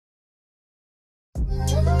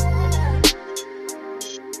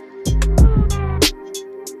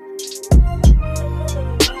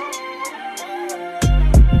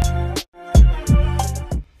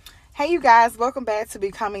Hey you guys, welcome back to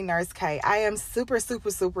Becoming Nurse K. I am super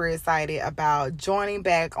excited about joining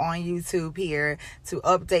back on YouTube here to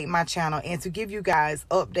update my channel and to give you guys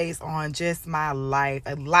updates on just my life.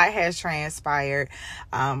 A lot has transpired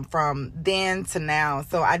from then to now,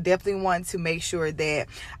 so I definitely want to make sure that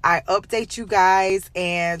I update you guys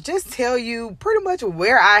and just tell you pretty much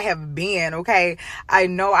where I have been. Okay, I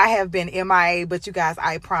know I have been MIA, but you guys,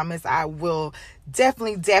 I promise I will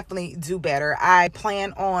definitely do better. I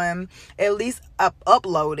plan on at least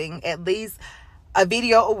uploading at least a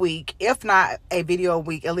video a week, if not a video a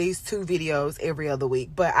week, at least 2 videos every other week.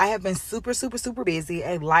 But I have been super busy.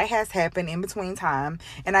 A lot has happened in between time,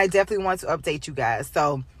 and I definitely want to update you guys.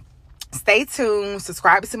 So stay tuned,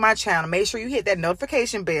 subscribe to my channel, make sure you hit that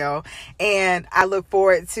notification bell, and I look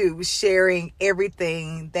forward to sharing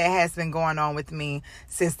everything that has been going on with me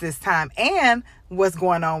since this time and what's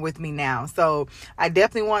going on with me now. So I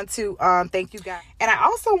definitely want to thank you guys, and I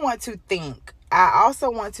also want to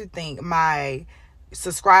thank my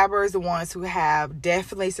subscribers, the ones who have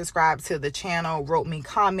definitely subscribed to the channel, wrote me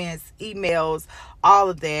comments, emails, all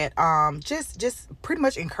of that, just pretty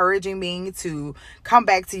much encouraging me to come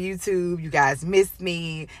back to YouTube. You guys missed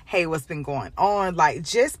me. Hey, what's been going on? Like,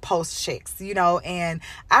 just post checks, and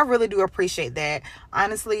I really do appreciate that.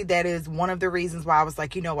 Honestly, that is one of the reasons why I was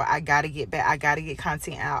like, you know what, I gotta get back, I gotta get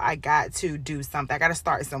content out, I got to do something, I gotta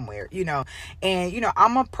start somewhere, and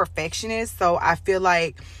I'm a perfectionist, so I feel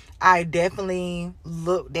like I definitely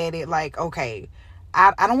looked at it like, okay,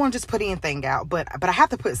 I don't want to just put anything out, but I have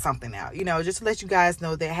to put something out, just to let you guys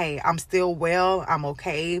know that, hey, I'm still well, I'm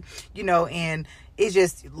okay, and it's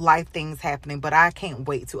just life things happening, but I can't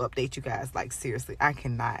wait to update you guys. Like, seriously, I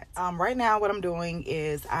cannot. Right now, what I'm doing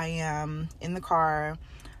is I am in the car.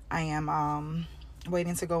 I am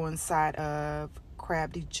waiting to go inside of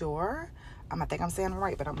Crab de Jour. I think I'm saying it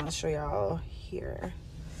right, but I'm going to show y'all here.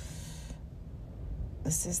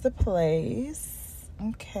 This is the place.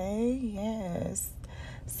 Okay, yes.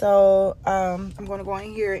 So I'm going to go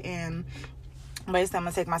in here, and basically I'm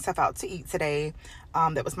going to take myself out to eat today.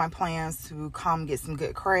 That was my plans, to come get some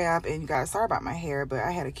good crab. And you guys, sorry about my hair, but I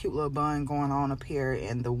had a cute little bun going on up here,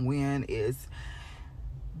 and the wind is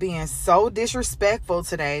being so disrespectful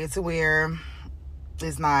today to where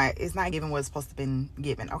it's not giving what it's supposed to be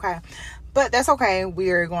given. Okay, but that's okay.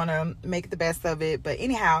 We're going to make the best of it. But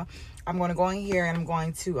anyhow, I'm going to go in here and I'm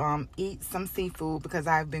going to eat some seafood, because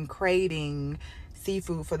I've been craving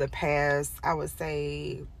seafood for the past, I would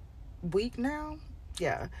say, week now.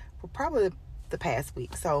 Yeah, for probably the past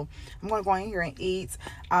week. So I'm going to go in here and eat.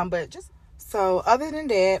 So other than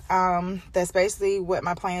that, that's basically what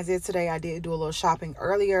my plans is today. I did do a little shopping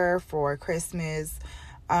earlier for Christmas.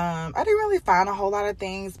 I didn't really find a whole lot of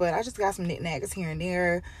things, but I just got some knickknacks here and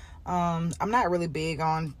there. I'm not really big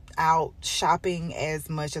on out shopping as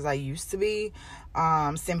much as I used to be,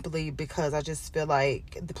 simply because I just feel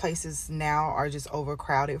like the places now are just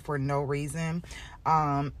overcrowded for no reason.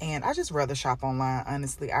 And I just rather shop online.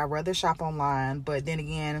 Honestly, I rather shop online, but then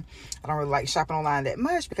again, I don't really like shopping online that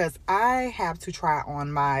much, because I have to try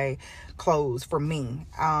on my clothes for me.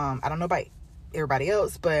 I don't know about everybody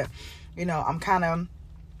else, but I'm kind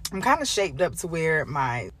of shaped up to where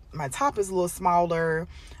my top is a little smaller,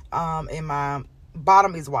 and my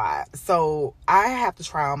bottom is wide, so I have to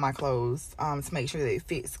try on my clothes to make sure that it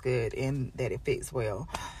fits good and that it fits well.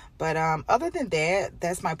 But other than that,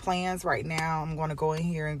 that's my plans right now. I'm going to go in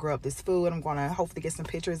here and grab this food. I'm going to hopefully get some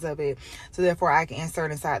pictures of it, so therefore I can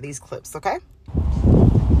insert inside these clips. Okay,